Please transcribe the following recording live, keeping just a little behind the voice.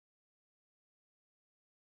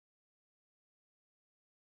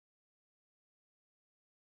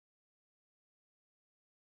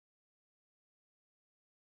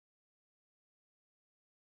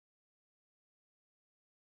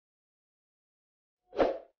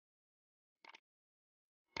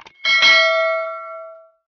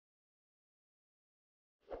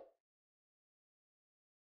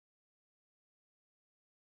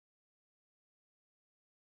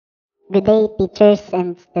Good day, teachers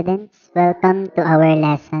and students. Welcome to our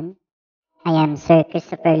lesson. I am Sir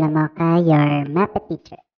Christopher Lamoca, your MAPEH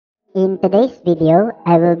teacher. In today's video,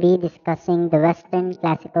 I will be discussing the Western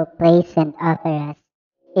classical plays and operas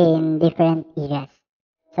in different eras.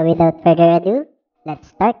 So without further ado, let's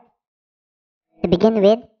start. To begin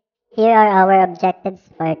with, here are our objectives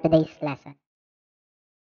for today's lesson.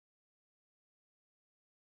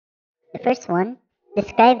 The first one,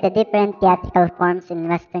 describe the different theatrical forms in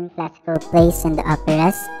Western classical plays and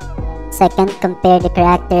operas. Second, compare the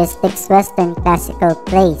characteristics Western classical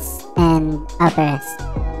plays and operas.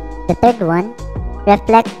 The third one,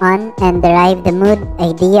 reflect on and derive the mood,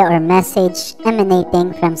 idea, or message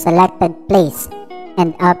emanating from selected plays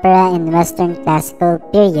and opera in Western classical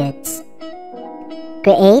periods.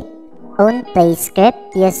 Create own play script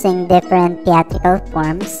using different theatrical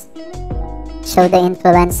forms. Show the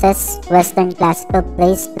influences Western classical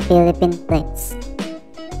plays to Philippine plays.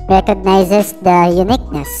 Recognizes the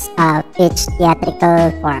uniqueness of each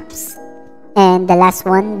theatrical forms. And the last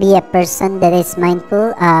one, be a person that is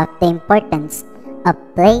mindful of the importance of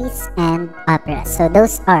plays and operas. So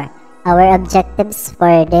those are our objectives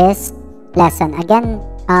for this lesson. Again,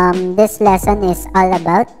 this lesson is all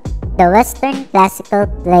about the Western classical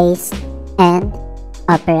plays and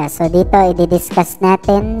opera. So dito i-discuss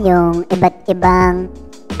natin yung iba't ibang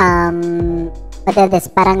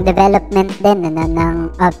parang development din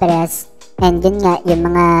ng operas, and yun nga yung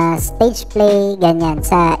mga stage play ganyan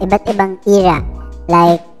sa iba't ibang era.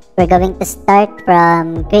 Like we're going to start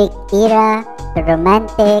from Greek era to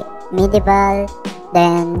Romantic, Medieval,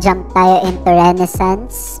 then jump tayo into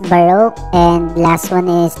Renaissance, Baroque, and last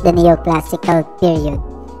one is the Neoclassical period.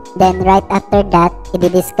 Then right after that,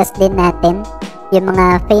 i-discuss din natin yung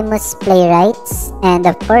mga famous playwrights and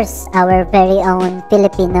of course our very own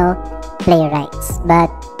Filipino playwrights.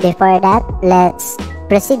 But before that, let's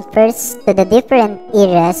proceed first to the different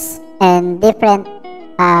eras and different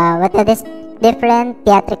different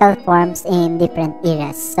theatrical forms in different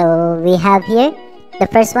eras. So we have here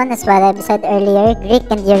the first one, as what I've said earlier, Greek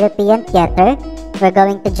and European theater. We're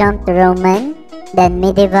going to jump to Roman, then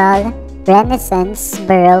Medieval, Renaissance,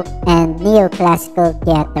 Baroque, and Neoclassical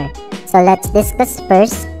theater. So let's discuss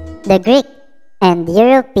first the Greek and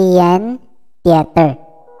European theater.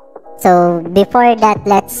 So before that,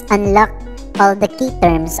 let's unlock all the key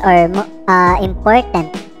terms or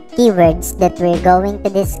important keywords that we're going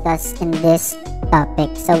to discuss in this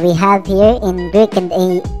topic. So we have here in Greek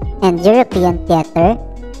and European theater.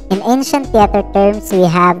 In ancient theater terms, we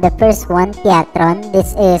have the first one, theatron.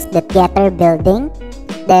 This is the theater building.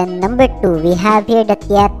 Then number 2, we have here the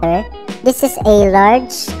theater. This is a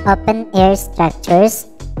large open-air structures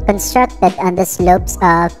constructed on the slopes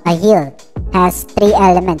of a hill. Has 3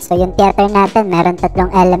 elements. So yung theater natin, meron 3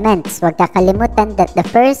 elements. Huwag kakalimutan that the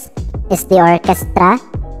first is the orchestra.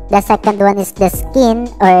 The second one is the skin,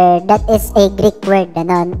 or that is a Greek word,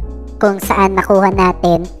 kung saan nakuha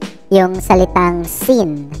natin yung salitang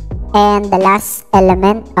scene. And the last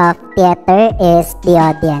element of theater is the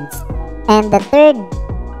audience. And the third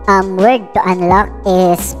word to unlock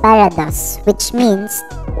is parados, which means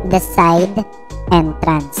the side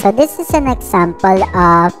entrance. So this is an example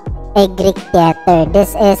of a Greek theater.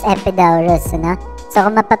 This is Epidaurus, So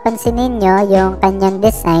kung mapapansin ninyo yung kanyang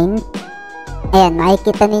design, ayan,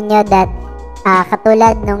 makikita ninyo that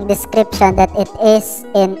katulad nung description that it is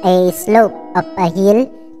in a slope of a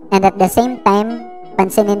hill, and at the same time,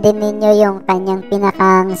 pansinin din ninyo yung kanyang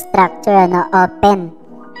pinakang structure, open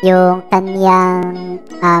yung kanyang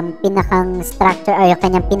pinakang structure or yung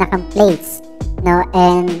kanyang pinakang place,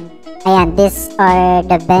 and ayan, these are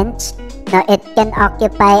the bench. It can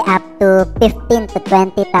occupy up to 15 to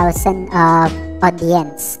 20,000 of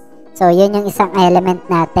audience. So yun yung isang element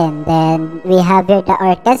natin. Then we have here the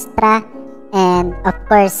orchestra, and of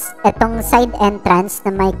course etong side entrance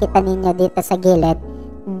na makikita ninyo dito sa gilid,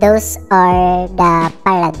 those are the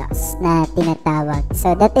parados na tinatawag.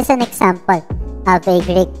 So that is an example of a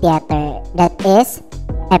Greek theater, that is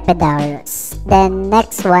Epidaurus. Then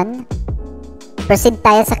next one, proceed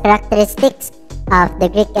tayo sa characteristics of the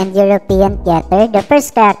Greek and European theater. The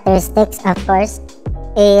first characteristics, of course,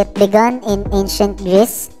 it began in ancient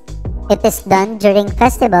Greece. It is done during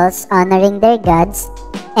festivals honoring their gods,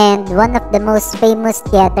 and one of the most famous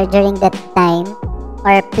theater during that time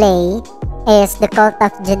or play is the cult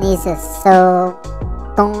of Dionysus. So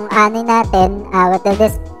kung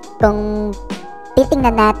kung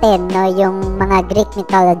titingnan natin yung mga Greek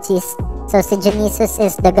mythologies, so si Dionysus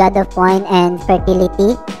is the god of wine and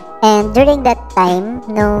fertility, and during that time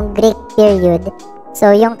no Greek period,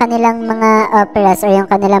 so yung kanilang mga operas or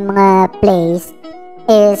yung kanilang mga plays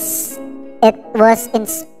is it was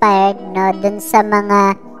inspired, no, dun sa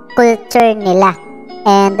mga culture nila.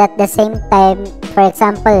 And at the same time, for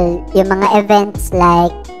example, yung mga events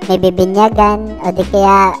like may bibinyagan o di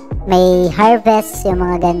kaya may harvest, yung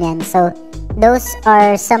mga ganyan. So, those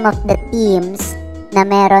are some of the themes na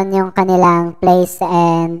meron yung kanilang plays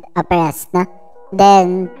and operas, no?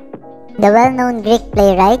 Then, the well-known Greek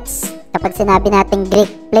playwrights, kapag sinabi natin Greek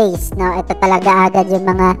plays, no, ito talaga agad yung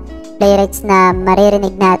mga playwrights na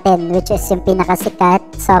maririnig natin, which is yung pinakasikat,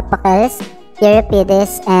 Sophocles,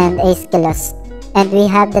 Euripides, and Aeschylus. And we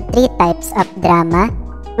have the three types of drama,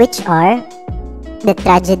 which are the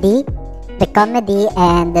tragedy, the comedy,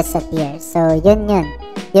 and the satire. So, yun.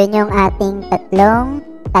 Yun yung ating tatlong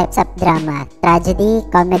types of drama, tragedy,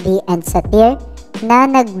 comedy, and satire, na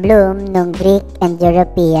nag-bloom nung Greek and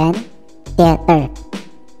European theater.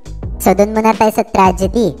 So, dun muna tayo sa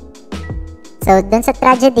tragedy. So, dun sa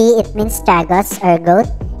tragedy, it means tragos or goat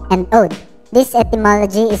and ode. This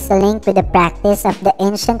etymology is linked with the practice of the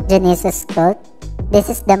ancient Dionysus cult. This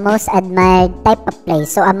is the most admired type of play.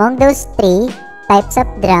 So, among those three types of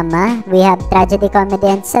drama, we have tragedy, comedy,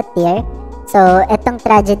 and satire. So, itong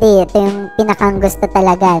tragedy, ito yung pinakang gusto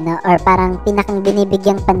talaga, no? Or parang pinakang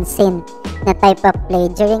binibigyang pansin na type of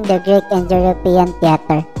play during the Greek and European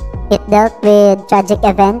theater. It dealt with tragic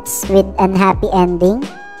events with unhappy ending.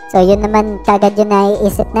 So, yun naman kagad yung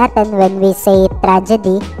naiisip natin when we say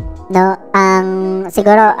tragedy, no?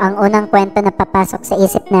 Siguro, ang unang kwento na papasok sa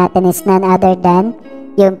isip natin is none other than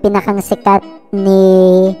yung pinakang sikat ni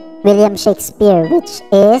William Shakespeare, which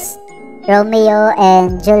is Romeo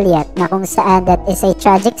and Juliet, na kung saan that is a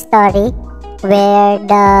tragic story where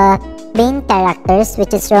the main characters,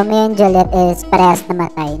 which is Romeo and Juliet, is parehas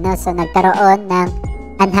namatay, no? So, nagkaroon ng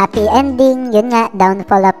unhappy ending, yun nga,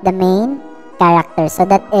 downfall of the main character. So,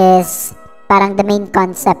 that is parang the main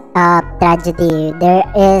concept of tragedy. There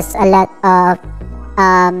is a lot of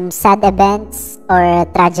sad events or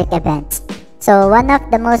tragic events. So, one of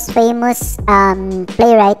the most famous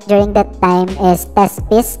playwright during that time is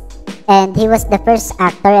Thespis, and he was the first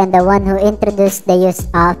actor and the one who introduced the use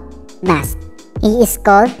of mask. He is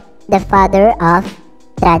called the father of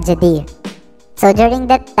tragedy. So, during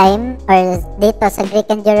that time, or dito sa Greek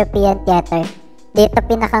and European theater, dito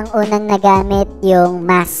pinakang unang nagamit yung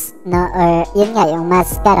mask, no? Or yun nga, yung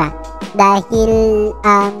mascara. Dahil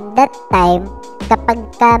that time, kapag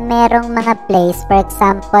ka merong mga plays, for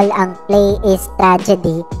example, ang play is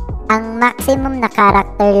tragedy, ang maximum na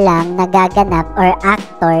character lang nagaganap or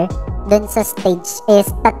actor dun sa stage is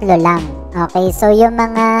 3 lang. Okay, so yung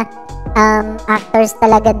mga actors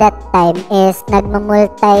talaga that time is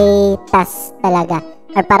nagmamultitask talaga,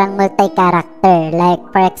 or parang multi-character. Like,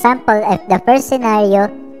 for example, if the first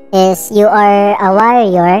scenario is you are a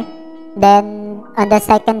warrior, then on the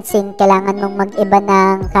second scene, kailangan mong mag-iba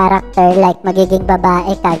ng character, like magiging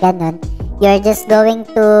babae ka, ganun. You're just going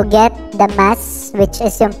to get the mask, which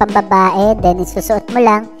is yung pambabae, then isusuot mo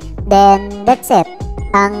lang, then that's it.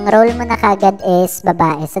 Ang role mo na kagad is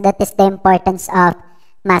babae. So that is the importance of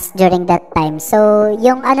mask during that time. So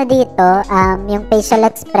yung ano dito, yung facial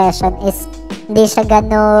expression is hindi siya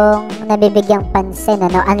ganong nabibigyang pansin,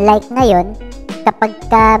 ano? Unlike ngayon, kapag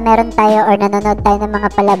meron tayo or nanonood tayo ng mga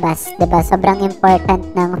palabas, diba, sobrang important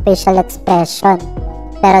ng facial expression.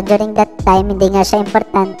 Pero during that time, hindi nga siya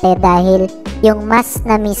importante dahil yung mask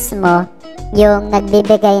na mismo yung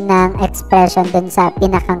nagbibigay ng expression dun sa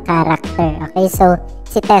pinakang character. Okay, so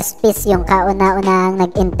si Thespis yung kauna-unahang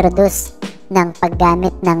nag-introduce ng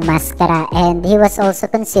paggamit ng maskara, and he was also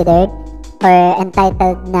considered or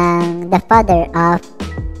entitled ng the father of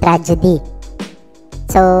tragedy.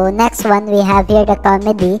 So next one, we have here the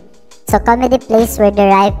comedy. So comedy plays were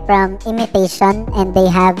derived from imitation and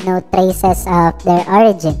they have no traces of their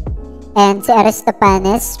origin. And si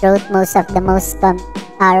Aristophanes wrote most of the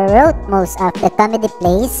comedy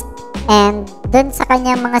plays, and dun sa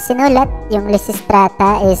kanyang mga sinulat, yung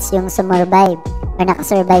Lysistrata is yung sumurvive or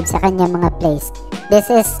nakasurvive sa kanyang mga plays.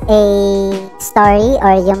 This is a story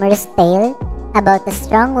or humorous tale about a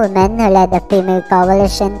strong woman who led a female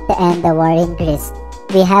coalition to end the war in Greece.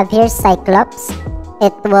 We have here Cyclops.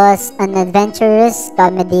 It was an adventurous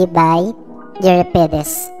comedy by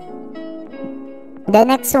Euripides. The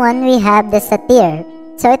next one, we have the satire.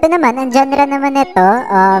 So ito naman, ang genre naman ito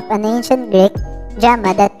of an ancient Greek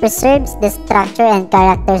drama that preserves the structure and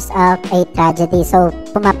characters of a tragedy. So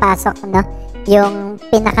pumapasok, no, yung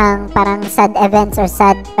pinakang parang sad events or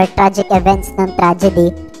tragic events ng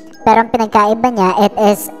tragedy. Pero ang pinagkaiba niya, it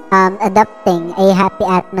is adopting a happy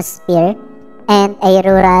atmosphere and a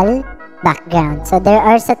rural background. So there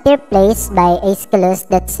are satire plays by Aeschylus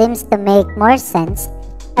that seems to make more sense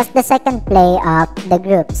as the second play of the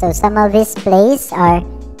group. So some of his plays are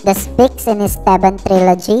The Spix in his Theban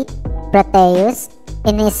trilogy, Proteus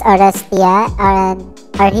in his Orastia, and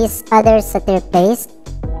are his other satyr plays.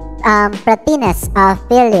 Pratinus of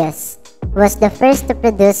Philius was the first to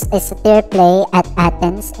produce a satyr play at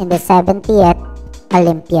Athens in the 70th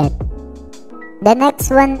Olympiad. The next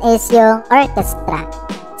one is yung orchestra.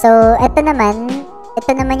 So, ito naman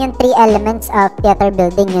yung three elements of theater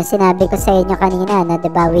building, yung sinabi ko sa inyo kanina, no?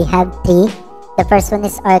 Diba? We have three. The first one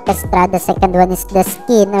is orchestra, the second one is the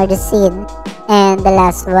skin or the scene, and the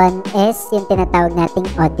last one is yung tinatawag nating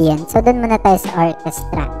audience. So, dun muna tayo sa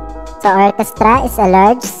orchestra. So, orchestra is a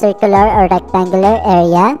large circular or rectangular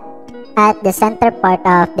area at the center part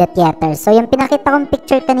of the theater. So, yung pinakita kong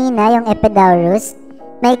picture kanina, yung Epidaurus,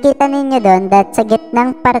 makikita ninyo doon that sa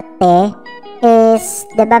gitnang parte is,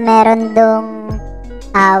 diba, meron dong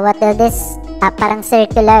parang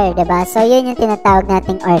circular, diba? So, yun yung tinatawag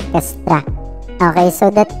nating orchestra. Okay, so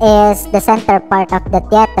that is the center part of the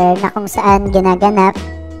theater na kung saan ginaganap,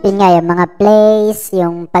 yun nga, yung mga plays,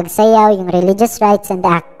 yung pagsayaw, yung religious rites, and the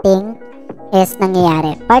acting is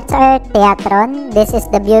nangyayari. Parts are theatron. This is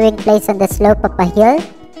the viewing place on the slope of a hill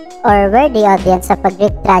or where the audience of a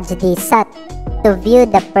Greek tragedy sat to view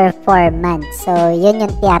the performance. So, yun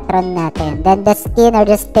yung theatron natin. Then, the skin or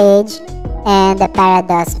the stage, and the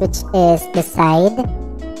parados, which is the side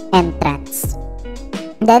entrance.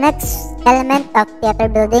 The next element of theater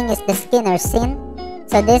building is the skin or scene.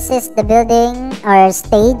 So this is the building or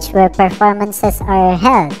stage where performances are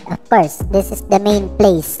held. Of course, this is the main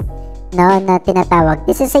place, no, na tinatawag.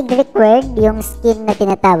 This is a Greek word, yung skin na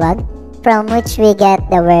tinatawag, from which we get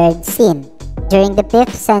the word scene. During the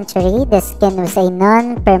 5th century, the skin was a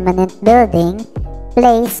non-permanent building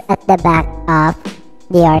placed at the back of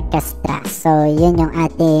the orchestra. So yun yung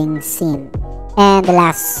ating scene. And the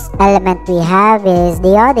last element we have is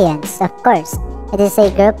the audience. Of course, it is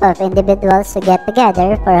a group of individuals who get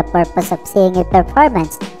together for a purpose of seeing a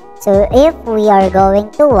performance. So if we are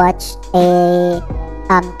going to watch a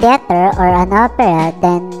theater or an opera,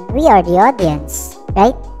 then we are the audience,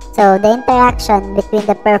 right? So the interaction between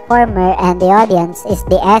the performer and the audience is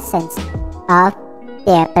the essence of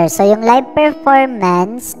theater. So yung live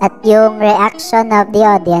performance at yung reaction of the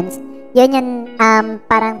audience, yun yung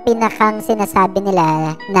parang pinakang sinasabi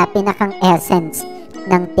nila na pinakang essence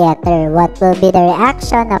ng theater. What will be the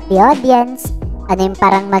reaction of the audience? Ano yung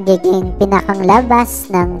parang magiging pinakang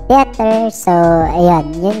labas ng theater? So,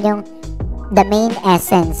 ayan, yun yung the main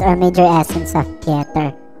essence or major essence of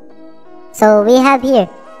theater. So, we have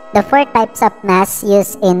here the 4 types of mass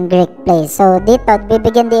used in Greek plays. So, dito,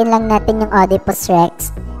 bibigyan din lang natin yung Oedipus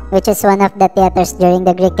Rex, which is one of the theaters during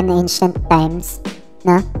the Greek and ancient times,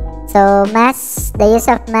 no? So, the use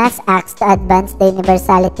of mass acts to advance the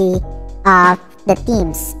universality of the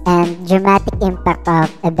themes and dramatic impact of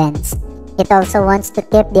events. It also wants to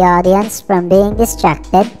keep the audience from being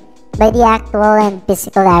distracted by the actual and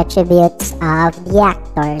physical attributes of the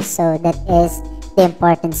actor. So, that is the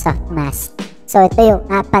importance of mass. So, ito yung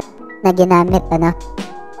 4 na ginamit, ano?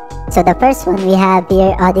 So, the first one we have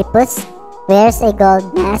here, Oedipus wears a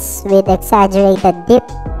gold mask with exaggerated deep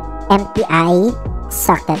empty eye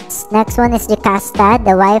sockets. Next one is Jocasta,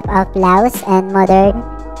 the wife of Laus and mother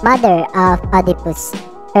of Oedipus.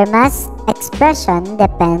 Her mask expression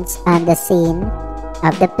depends on the scene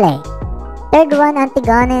of the play. Third one,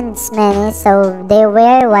 Antigone and Ismene. So they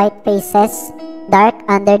wear white faces, dark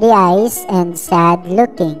under the eyes, and sad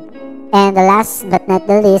looking. And the last but not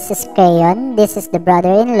the least is Creon. This is the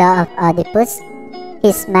brother-in-law of Oedipus.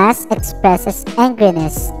 His mask expresses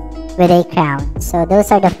angriness with a crown. So those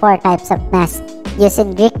are the 4 types of masks used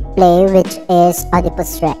in Greek play, which is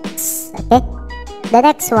Oedipus Rex. Okay? The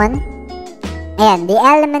next one, ayan, the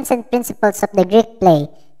elements and principles of the Greek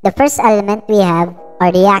play. The first element we have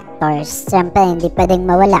are the actors. Siyempre, hindi pwedeng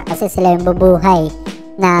mawala kasi sila yung bubuhay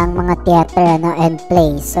ng mga theater and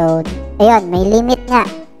play. So, ayun, may limit nga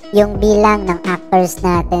yung bilang ng actors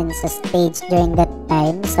natin sa stage during that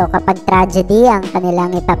time. So, kapag tragedy ang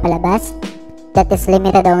kanilang ipapalabas, that is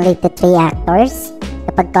limited only to 3 actors.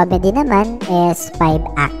 Kapag comedy naman is 5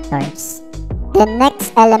 actors. The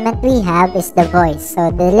next element we have is the voice. So,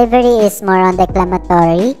 delivery is more on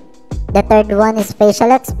declamatory. The third one is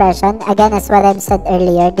facial expression. Again, as what I've said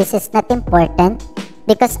earlier, this is not important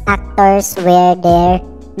because actors wear their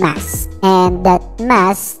mask. And that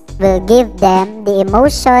mask will give them the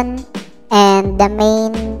emotion and the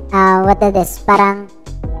main, parang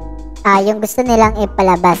yung gusto nilang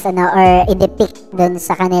ipalabas or i-depict dun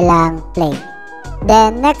sa kanilang play.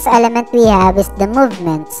 The next element we have is the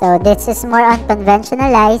movement. So this is more on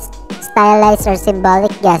conventionalized, stylized, or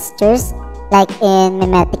symbolic gestures like in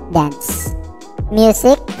mimetic dance.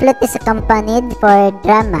 Music, flute is accompanied for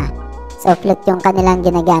drama. So, flute yung kanilang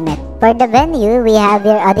ginagamit. For the venue, we have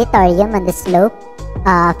your auditorium on the slope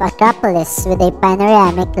of Acropolis with a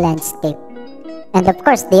panoramic landscape. And of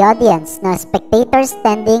course, the audience, no, spectators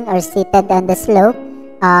standing or seated on the slope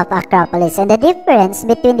of Acropolis. And the difference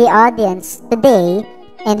between the audience today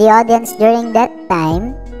and the audience during that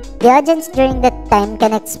time, the audience during that time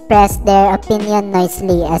can express their opinion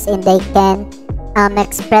noisily, as in they can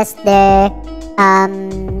express their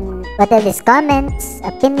comments,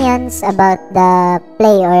 opinions about the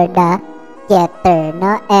play or the theater,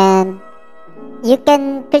 no? And you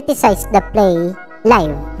can criticize the play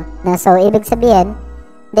live, no? So, ibig sabihin,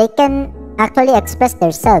 they can actually express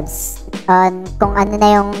themselves on kung ano na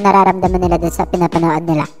yung nararamdaman nila dun sa pinapanood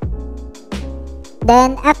nila.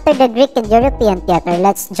 Then, after the Greek and European theater,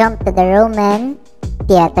 let's jump to the Roman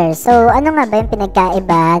theater. So, ano nga ba yung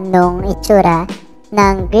pinagkaiba nung itsura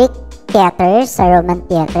ng Greek theater sa Roman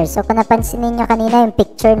theater? So, kung napansin niyo kanina yung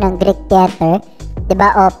picture ng Greek theater,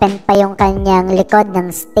 diba, open pa yung kanyang likod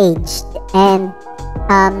ng stage. And,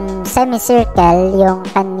 semicircle yung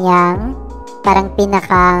kanyang parang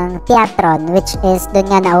pinakang theatron, which is doon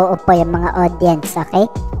nga nauupo yung mga audience, okay?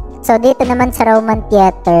 So, dito naman sa Roman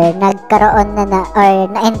theater, nagkaroon or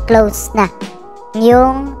na-enclose na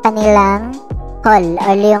yung kanilang hall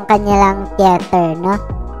or yung kanilang theater, no?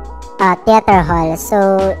 Theater hall. So,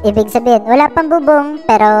 ibig sabihin, wala pang bubong,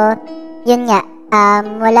 pero yun nga,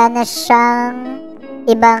 wala na siyang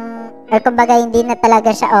ibang, or kumbaga hindi na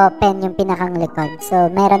talaga siya open yung pinakang likod. So,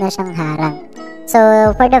 meron na siyang harang.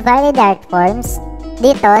 So, for the varied art forms,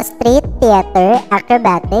 dito, street theater,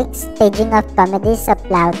 acrobatics, staging of comedies of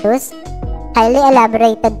Plautus, highly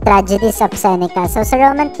elaborated tragedies of Seneca. So, sa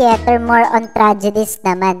Roman theater, more on tragedies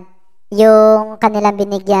naman yung kanilang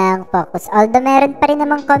binigyang focus. Although meron pa rin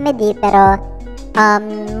namang comedy, pero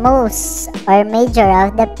most or major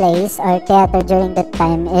of the plays or theater during that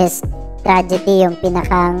time is tragedy yung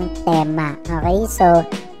pinakang tema. Okay, so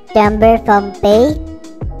Chamber Pompey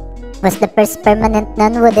was the first permanent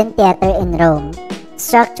non-wooden theater in Rome.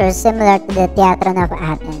 Structure similar to the Theatron of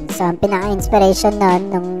Athens. So, ang pinaka-inspiration nun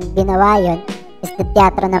nung ginawa yun is the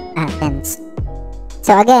Theatron of Athens.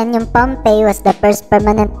 So, again, yung Pompey was the first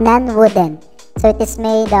permanent non-wooden. So, it is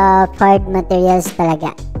made of hard materials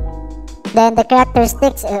talaga. Then, the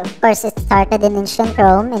characteristics, of course, it started in ancient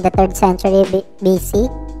Rome in the 3rd century BC.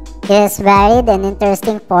 It has varied and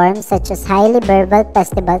interesting forms such as highly verbal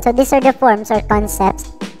festivals. So, these are the forms or concepts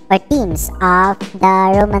or themes of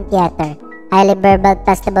the Roman theater. Highly verbal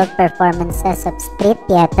festival performances of street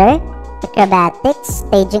theater, acrobatics,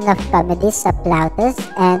 staging of comedies of Plautus,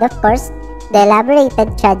 and of course, the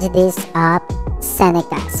elaborated tragedies of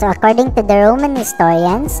Seneca. So according to the Roman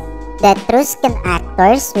historians, the Etruscan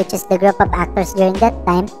actors, which is the group of actors during that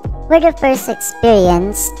time, were the first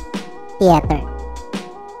experienced theater.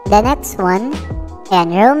 The next one,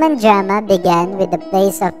 and Roman drama began with the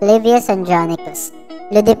plays of Livius Andronicus.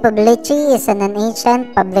 Ludi Publici is an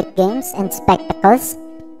ancient public games and spectacles,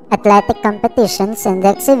 athletic competitions and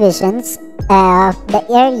exhibitions of the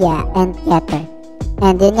area and theater.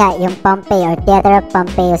 And yun nga, yung Pompey or Theater of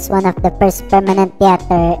Pompey is one of the first permanent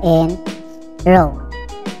theater in Rome.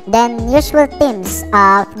 Then, usual themes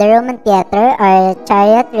of the Roman theater are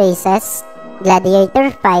chariot races,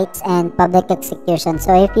 gladiator fights, and public execution.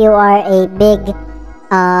 So, if you are a big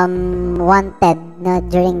wanted, no,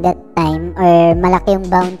 during that time, or malaki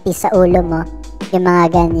yung bounty sa ulo mo, yung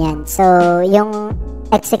mga ganyan. So, yung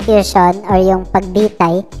execution or yung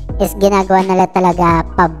pagbitay is ginagawa nila talaga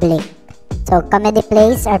public. So, comedy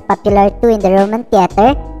plays are popular too in the Roman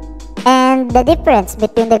theater. And the difference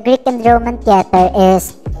between the Greek and Roman theater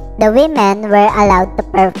is the women were allowed to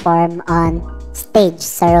perform on stage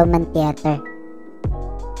sa Roman theater.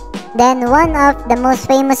 Then, one of the most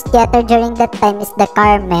famous theater during that time is the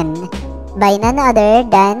Carmen by none other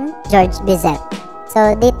than George Bizet.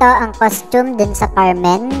 So, dito ang costume dun sa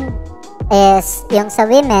Carmen is yung sa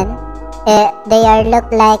women, they are look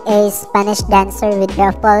like a Spanish dancer with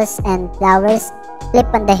ruffles and flowers clip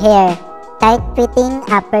on the hair, tight-fitting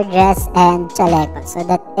upper dress and chaleco. So,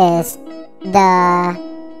 that is the,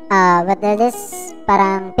 what that is,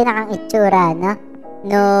 parang pinakang itsura, no?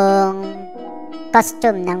 Nung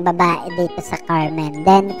costume ng babae dito sa Carmen.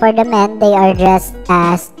 Then, for the men, they were dressed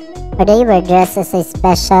as a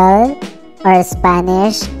special or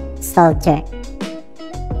Spanish soldier.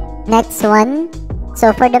 Next one.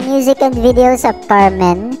 So, for the music and videos of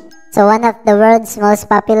Carmen, so one of the world's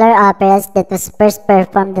most popular operas that was first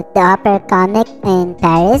performed at the Opera Comique in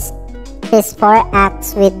Paris, is 4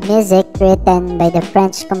 acts with music written by the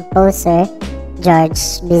French composer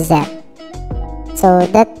Georges Bizet. So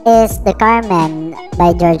that is the Carmen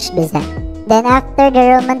by George Bizet. Then after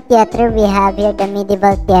the Roman theater, we have here the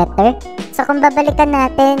medieval theater. So kung babalikan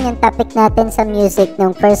natin yung topic natin sa music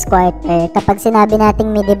nung first quarter, kapag sinabi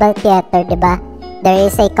nating medieval theater, di ba? There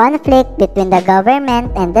is a conflict between the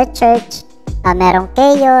government and the church. Merong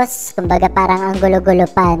chaos, kumbaga parang ang gulo-gulo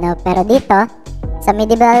pa, no? Pero dito, sa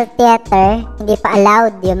medieval theater, hindi pa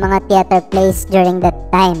allowed yung mga theater plays during that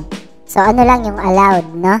time. So ano lang yung allowed,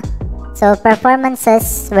 no? So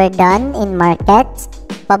performances were done in markets,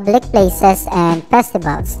 public places, and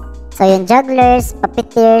festivals. So yung jugglers,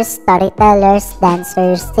 puppeteers, storytellers,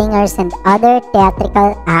 dancers, singers, and other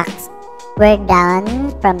theatrical acts were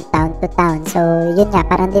done from town to town. So yun nga,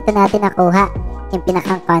 parang dito natin nakuha yung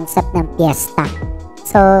pinakang concept ng fiesta.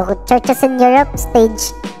 So churches in Europe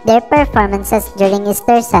staged their performances during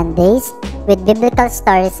Easter Sundays with biblical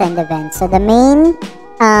stories and events. So the main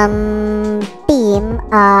theme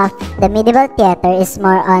of the medieval theater is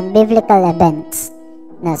more on biblical events.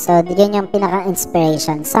 No, so yun yung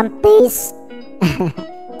pinaka-inspiration. Some plays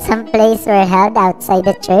were held outside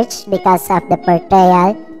the church because of the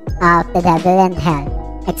portrayal of the devil and hell.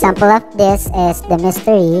 Example of this is the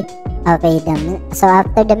mystery of Adam. So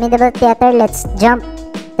after the medieval theater, let's jump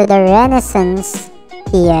to the Renaissance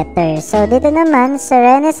theater. So dito naman sa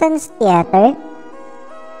Renaissance theater,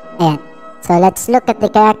 ayan. So let's look at the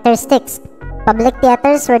characteristics. Public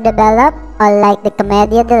theaters were developed unlike the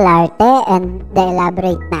Commedia dell'arte and the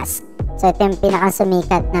elaborate mass. So ito yung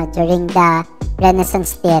pinakasumikat na during the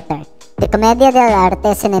Renaissance theater. The Commedia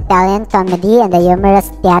dell'arte is an Italian comedy and a humorous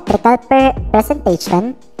theatrical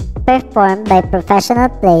presentation performed by professional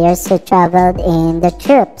players who traveled in the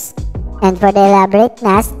troops. And for the elaborate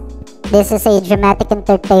mass, this is a dramatic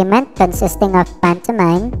entertainment consisting of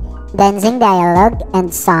pantomime, dancing dialogue,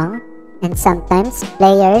 and song, and sometimes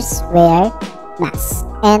players wear masks.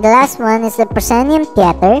 And the last one is the proscenium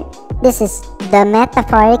theater. This is the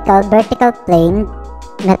metaphorical vertical plane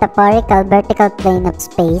of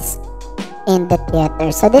space in the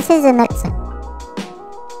theater. So this is an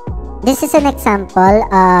example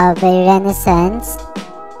of a Renaissance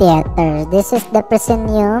theater. This is the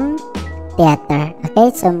proscenium theater. Okay,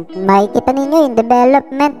 so makikita ninyo yung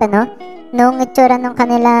development, nung itsura ng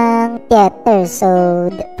kanilang theater. So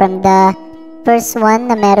from the first one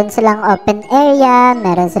na meron silang open area,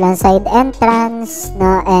 meron silang side entrance,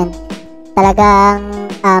 no, and talagang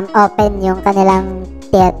open yung kanilang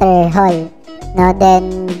theater hall, no.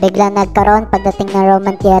 Then biglang nagkaroon pagdating ng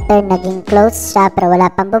Roman theater, naging closed siya pero wala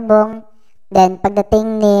pang bubong. Then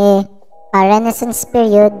pagdating ni Renaissance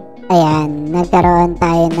period, ayan, nagkaroon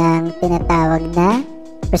tayo ng tinatawag na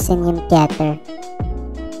proscenium theater.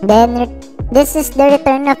 Then this is the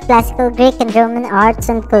return of classical Greek and Roman arts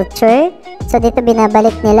and culture. So dito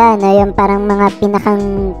binabalik nila yung parang mga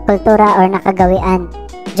pinakang kultura or nakagawian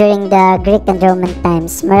during the Greek and Roman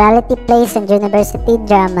times. Morality plays and university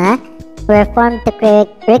drama were formed to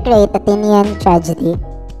recreate Athenian tragedy.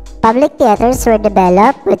 Public theaters were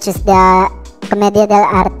developed, which is the Commedia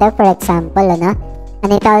dell'arte, for example, an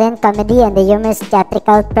Italian comedy and the humorous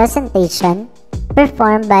theatrical presentation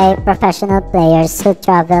performed by professional players who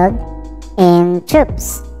traveled in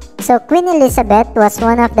troops. So Queen Elizabeth was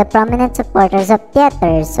one of the prominent supporters of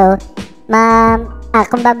theater. So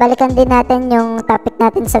kung babalikan din natin yung topic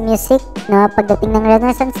natin sa music, pagdating ng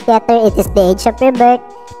Renaissance theater, it is the age of rebirth.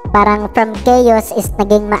 Parang from chaos is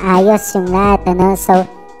naging maayos yung lahat, So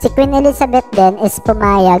si Queen Elizabeth din is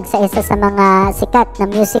pumayag sa isa sa mga sikat na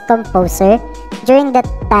music composer during that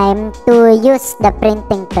time to use the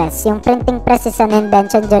printing press. Yung printing press is an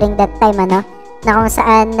invention during that time, na kung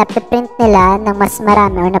saan napiprint nila ng mas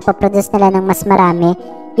marami or napoproduce nila ng mas marami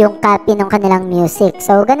yung copy ng kanilang music.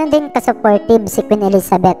 So, ganun din ka-supportive si Queen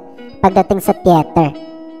Elizabeth pagdating sa theater.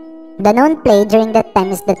 The known play during that time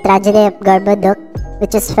is the Tragedy of Gorboduc,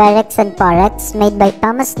 which is Ferrex and Porrex, made by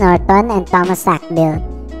Thomas Norton and Thomas Sackville.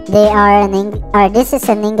 This is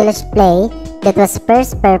an English play that was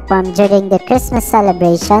first performed during the Christmas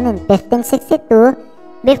celebration in 1562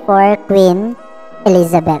 before Queen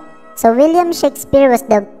Elizabeth. So William Shakespeare was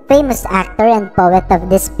the famous actor and poet of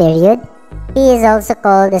this period. He is also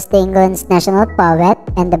called as England's national poet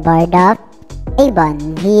and the bard of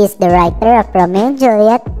Avon. He is the writer of Romeo and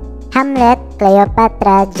Juliet, Hamlet,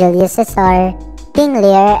 Cleopatra, Julius Caesar, King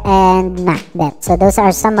Lear, and Macbeth. So those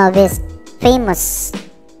are some of his famous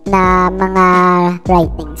na mga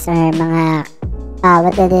writings or mga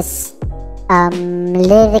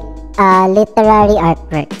literary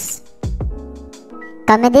artworks.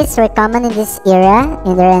 Comedies were common in this era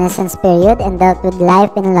in the Renaissance period and dealt with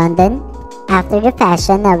life in London after the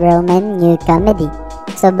fashion of Roman New Comedy.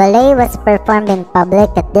 So ballet was performed in public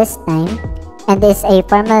at this time. and is a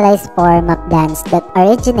formalized form of dance that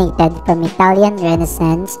originated from Italian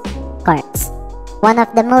Renaissance courts. One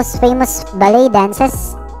of the most famous ballet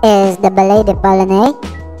dances is the Ballet de Polonaise,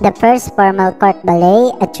 the first formal court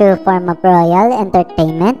ballet, a true form of royal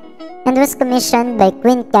entertainment, and was commissioned by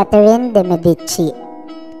Queen Catherine de Medici.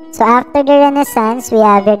 So after the Renaissance, we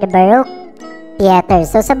have here the Baroque theater.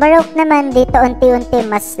 So sa Baroque naman, dito unti-unti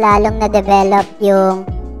mas lalong na-develop yung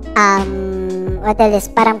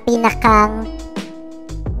parang pinakang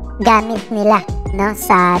gamit nila, no,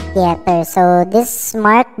 sa theater. So this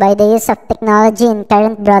marked by the use of technology in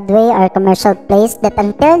current Broadway or commercial plays that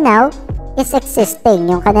until now is existing,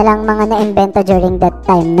 yung kanilang mga na-invento during that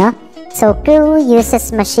time, no? So crew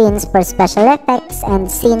uses machines for special effects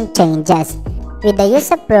and scene changes with the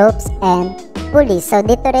use of ropes and pulleys. So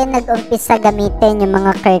dito rin nag-umpisa gamitin yung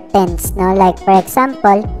mga curtains, no? Like for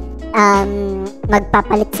example,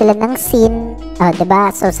 magpapalit sila ng scene,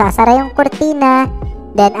 diba? So sasara yung kurtina,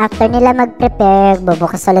 then after nila mag-prepare,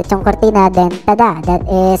 bubukas ulit yung kurtina, then tada, that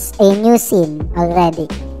is a new scene already.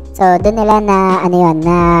 So doon nila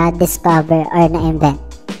na discover or na-invent.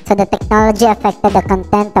 So the technology affected the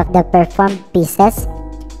content of the performed pieces.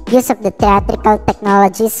 Use of the theatrical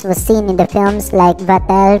technologies was seen in the films like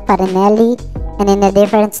Vatel, Farinelli, and in the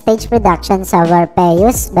different stage productions of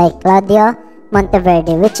Orpheus by Claudio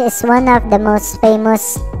Monteverdi, which is one of the most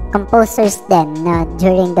famous composers then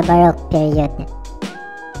during the Baroque period.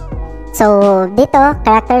 So dito,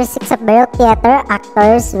 characteristics of Baroque theater: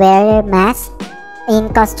 actors wear masks.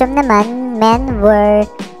 In costume naman, men wore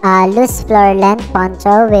loose floor-length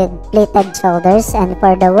poncho with pleated shoulders, and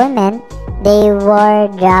for the women, they wore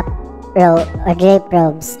drape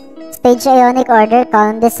robes. Stage Ionic order,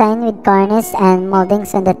 column design with cornice and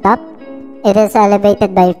moldings on the top. It is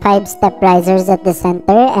elevated by 5-step risers at the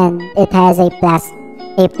center, and it has a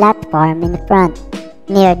platform in front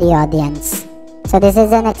near the audience. So this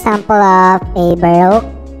is an example of a Baroque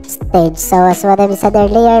stage. So as what I said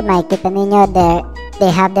earlier, makikita ninyo they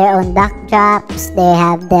have their own backdrops, they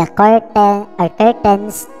have the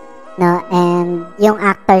curtains, no, and yung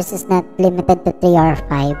actors is not limited to 3 or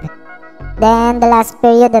 5. Then the last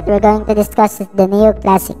period that we're going to discuss is the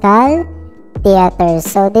neoclassical theater.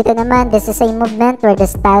 So dito naman, this is a movement where the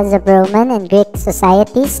styles of Roman and Greek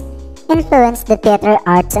societies influenced the theater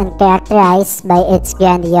arts and characterized by its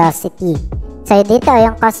grandiosity. So dito,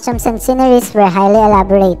 yung costumes and sceneries were highly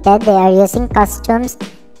elaborated. They are using costumes.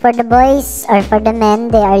 For the boys or for the men,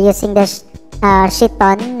 they are using the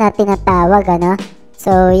chiton na tinatawag, ano?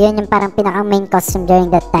 So yun yung parang pinakang main costume during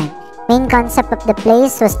that time. Main concept of the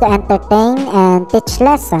plays was to entertain and teach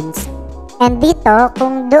lessons. And dito,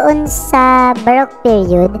 kung doon sa Baroque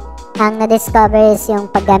period, ang na-discover is yung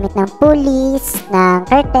paggamit ng pulleys, ng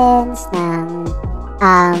curtains, ng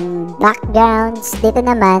backgrounds. Dito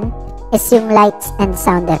naman is yung lights and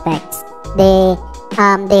sound effects.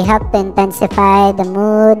 They help to intensify the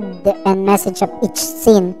mood and message of each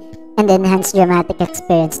scene and enhance dramatic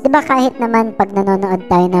experience. Diba kahit naman pag nanonood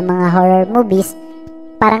tayo ng mga horror movies,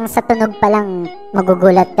 parang sa tunog pa lang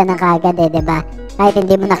magugulat ka na kagad diba? Kahit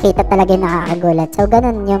hindi mo nakita talaga yung nakakagulat. So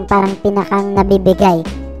ganun yung parang pinakang nabibigay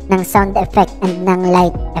ng sound effect and ng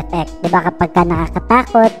light effect. Diba kapag ka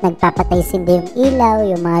nakakatakot, nagpapatay sindi yung ilaw,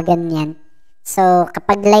 yung mga ganyan. So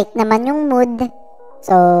kapag light naman yung mood,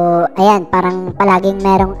 so, ayan, parang palaging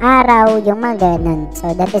merong araw, yung mga ganun. So,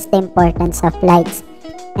 that is the importance of lights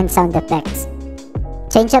and sound effects.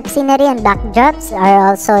 Change of scenery and backdrops are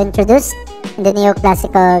also introduced in the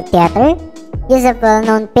neoclassical theater. Use of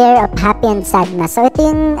well-known pair of happy and sad masks. So, ito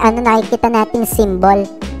yung nakikita nating symbol,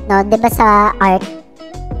 no? Diba sa art?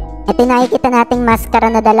 Ito yung nakikita nating maskara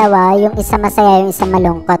na dalawa, yung isa masaya, yung isa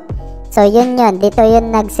malungkot. So, yun. Dito yun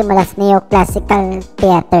nagsimula sa neoclassical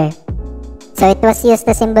theater. So it was used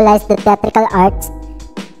to symbolize the theatrical arts.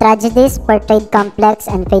 Tragedies portrayed complex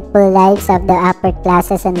and faithful lives of the upper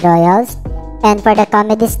classes and royals. And for the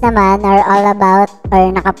comedies naman are all about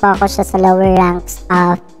or nakapokus siya sa lower ranks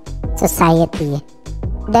of society.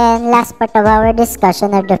 Then last part of our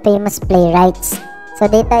discussion are the famous playwrights. So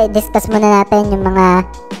dito i-discuss muna natin yung mga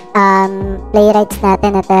playwrights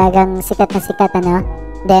natin na talagang sikat na sikat, ano?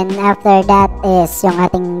 Then after that is yung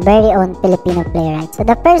ating very own Filipino playwright. So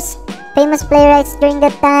the first famous playwrights during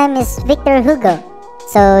that time is Victor Hugo.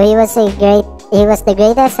 So he was the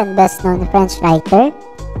greatest and best known French writer,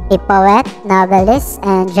 a poet, novelist,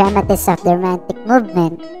 and dramatist of the Romantic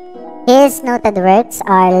movement. His noted works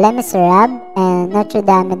are Les Miserables and Notre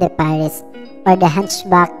Dame de Paris, or The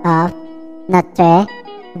Hunchback of Notre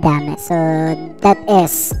Dame. So that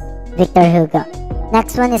is Victor Hugo.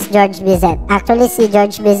 Next one is George Bizet. Actually, si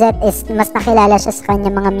George Bizet is mas nakilala siya sa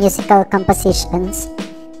kanyang mga musical compositions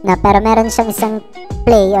Na, pero meron siyang isang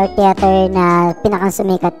play or theater na pinakang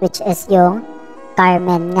sumikat, which is yung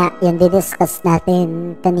Carmen nga. Yan didiscuss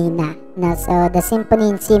natin kanina. Na, so, the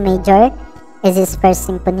symphony in C major is his first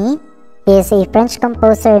symphony. He is a French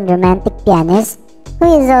composer and romantic pianist who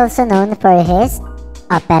is also known for his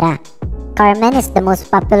opera. Carmen is the most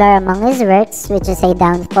popular among his works, which is a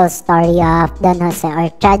downfall story of Don Jose, or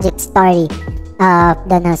tragic story of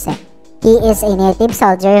Don Jose. He is a native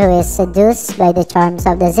soldier who is seduced by the charms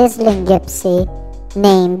of the sizzling gypsy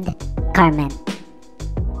named Carmen.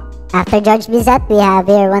 After George Bizet, we have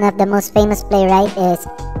here one of the most famous playwright is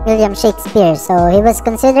William Shakespeare. So he was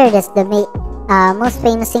considered as the most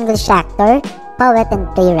famous English actor, poet, and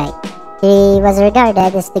playwright. He was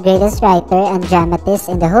regarded as the greatest writer and dramatist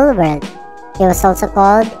in the whole world. He was also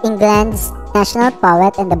called England's national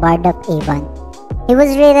poet and the Bard of Avon. He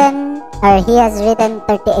has written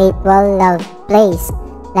 38 well-loved plays,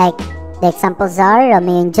 like the examples are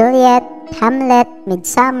Romeo and Juliet, Hamlet,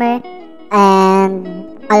 Midsummer, and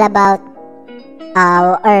all about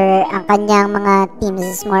or ang kanyang mga themes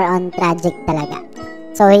is more on tragic talaga.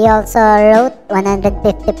 So he also wrote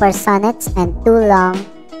 154 sonnets and 2 long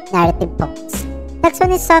narrative poems. Next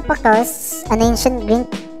one is Sophocles, an ancient Greek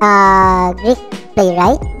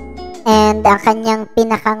playwright, and ang kanyang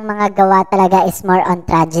pinakang mga gawa talaga is more on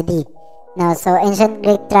tragedy. No, so ancient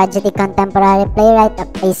Greek tragedy contemporary playwright of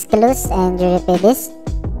Aeschylus and Euripides.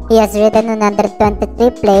 He has written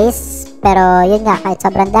 123 plays, pero yun nga, kahit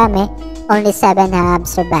sobrang dami, only 7 have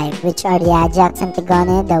survived, which are the Ajax,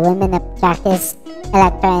 Antigone, the Women of Trachis,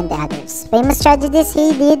 Electra, and the others. Famous tragedies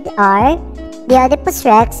he did are the Oedipus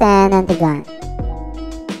Rex and Antigone.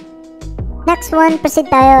 Next one, proceed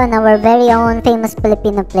tayo on our very own famous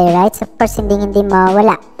Filipino playwrights. Of course, hindi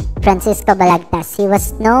mawala, Francisco Balagtas. He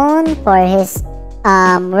was known for his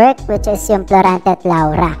work, which is yung Florante at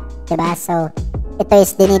Laura. Diba? So, ito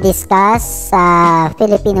is dinidiscuss sa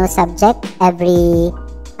Filipino subject every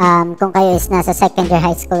kung kayo is nasa second year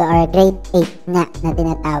high school or grade 8 nga na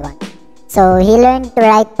tinatawag. So, he learned to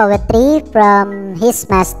write poetry from his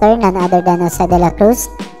master, none other than Jose de la Cruz,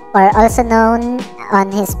 or also known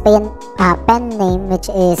on his pen name, which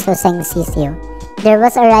is Joseng Sisio. There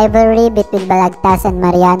was a rivalry between Balagtas and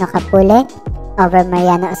Mariano Capule over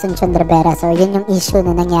Mariano Asuncion Rivera. So, yun yung issue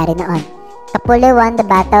na nangyari noon. Capule won the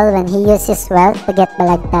battle when he used his wealth to get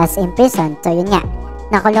Balagtas in prison. So, yun nga.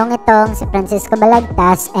 Nakulong itong si Francisco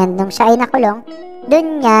Balagtas, and nung siya ay nakulong,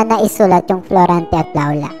 dun nga naisulat yung Florante at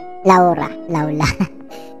Laura.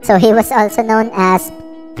 So, he was also known as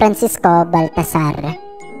Francisco Baltasar.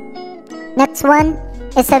 Next one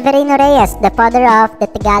is Severino Reyes, the father of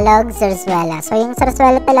the Tagalog Zarzuela. So, yung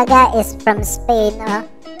Zarzuela talaga is from Spain.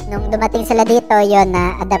 Nung dumating sila dito, yun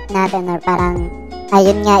na-adapt natin, or parang,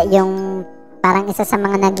 ayun nga, yung parang isa sa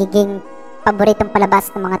mga nagiging paboritong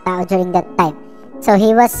palabas ng mga tao during that time. So,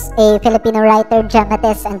 he was a Filipino writer,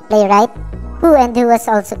 dramatist, and playwright who was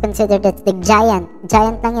also considered as the giant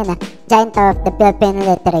lang yun giant of the Philippine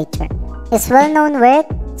literature. His well-known work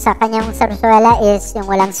sa kanyang Zarzuela is yung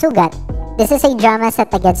Walang Sugat. This is a drama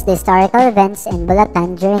set against the historical events in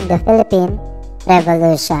Bulacan during the Philippine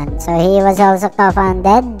Revolution. So, he was also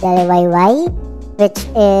co-founded the YY, which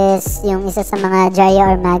is yung isa sa mga diaryo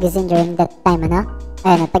or magazine during that time,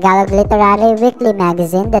 Ayun, a Tagalog literary weekly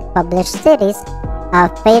magazine that published series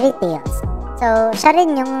of fairy tales. So, siya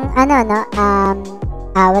rin yung,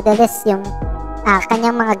 yung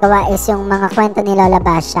kanyang mga gawa is yung mga kwento ni Lola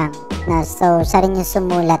Basyang. So, siya rin yung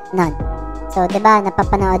sumulat nun. So, diba,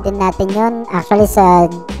 napapanood din natin yun. Actually, sa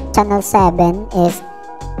Channel 7 is,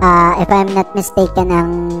 if I'm not mistaken,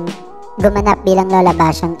 ang gumanap bilang Lola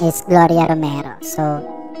Basyang is Gloria Romero. So,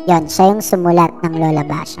 yun, siya yung sumulat ng Lola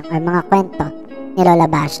Basyang, or mga kwento ni Lola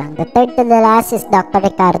Basyang. The third to the last is Dr.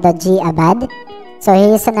 Ricardo G. Abad. So,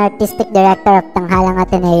 he is an artistic director of Tanghalang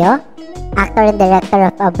Ateneo, actor and director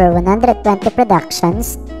of over 120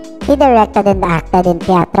 productions. He directed and acted in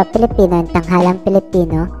Teatro Filipino and Tanghalang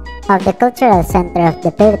Filipino of the Cultural Center of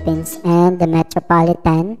the Philippines and the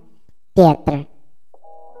Metropolitan Theater.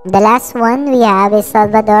 The last one we have is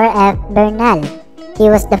Salvador F. Bernal.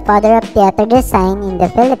 He was the father of theater design in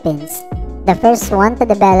the Philippines, the first one to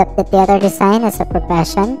develop the theater design as a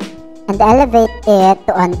profession and elevate it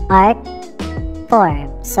to an art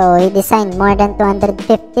form. So, he designed more than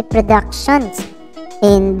 250 productions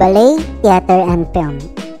in ballet, theater, and film.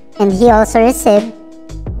 And he also received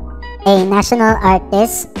a National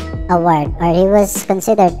Artist Award, or he was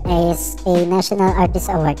considered as a National Artist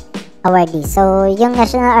Award awardee. So, yung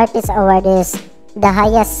National Artist Award is the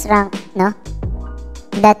highest rank,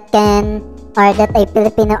 that a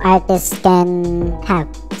Filipino artist can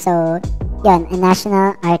have. So, yun, a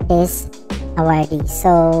National Artist awardee.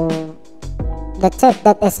 So that's it.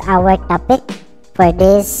 That is our topic for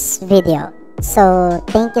this video. So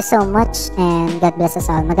thank you so much and God bless us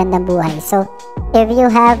all. Magandang buhay. So if you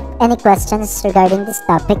have any questions regarding this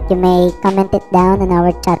topic, you may comment it down in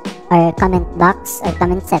our chat or comment box or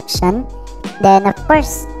comment section. Then of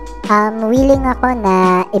course, willing ako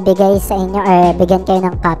na ibigay sa inyo or bigyan kayo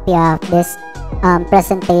ng copy of this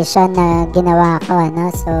presentation na ginawa ko,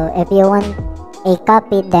 ano? So if you want a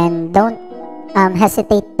copy, then don't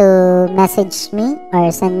hesitate to message me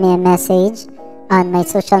or send me a message on my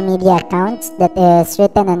social media accounts that is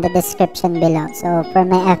written in the description below. So for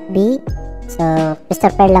my FB, so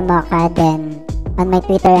Christopher Lamoca, then on my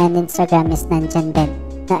Twitter and Instagram is nandyan din.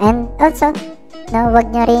 And also, wag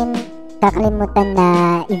nyo rin kakalimutan na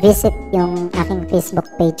i-visit yung aking Facebook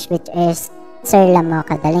page, which is Sir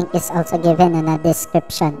Lamoca. The link is also given in the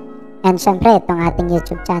description. And syempre, itong ating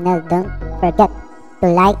YouTube channel, don't forget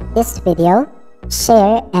to like this video,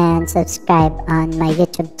 share, and subscribe on my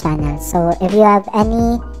YouTube channel. So if you have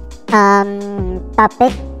any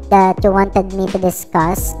topic that you wanted me to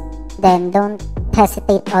discuss, then don't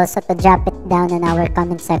hesitate also to drop it down in our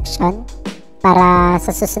comment section para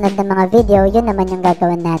sa susunod na mga video, yun naman yung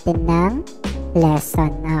gagawin natin ng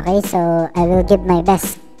lesson. Okay, so I will give my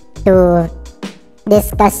best to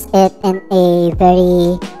discuss it in a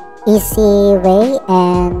very easy way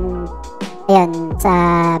and ayun, sa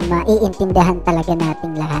maiintindihan talaga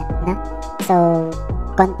nating lahat, no? So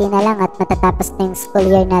konti na lang at matatapos na yung school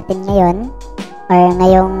year natin ngayon or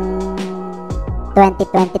ngayong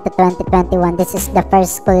 2020 to 2021. This is the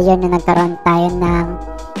first school year na nagkaroon tayo ng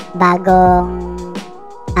bagong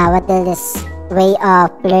way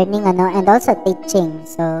of learning, ano, and also teaching.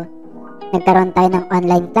 So nagkaroon tayo ng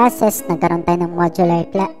online classes, nagkaroon tayo ng modular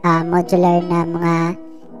na mga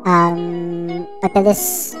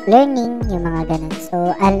learning, yung mga ganun.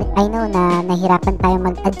 So I know na nahirapan tayo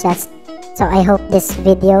mag-adjust. So I hope this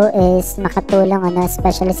video is makatulong, ano,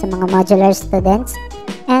 especially sa mga modular students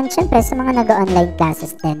and syempre sa mga nag-online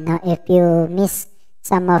classes din, no, if you miss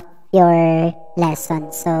some of your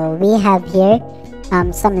lessons. So we have here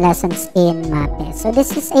some lessons in MAPEH. So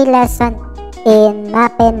this is a lesson in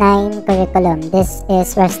MAPEH 9 curriculum. This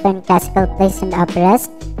is Western Classical Plays and Operas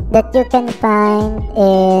that you can find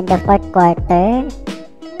in the 4th quarter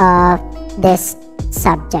of this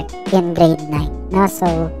subject in grade 9. Now,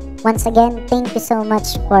 so once again, thank you so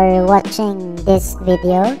much for watching this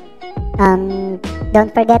video.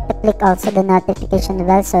 Don't forget to click also the notification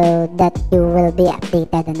bell so that you will be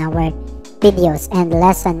updated on our videos and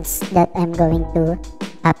lessons that I'm going to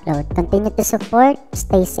upload. Continue to support,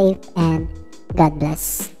 stay safe, and God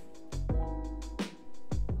bless.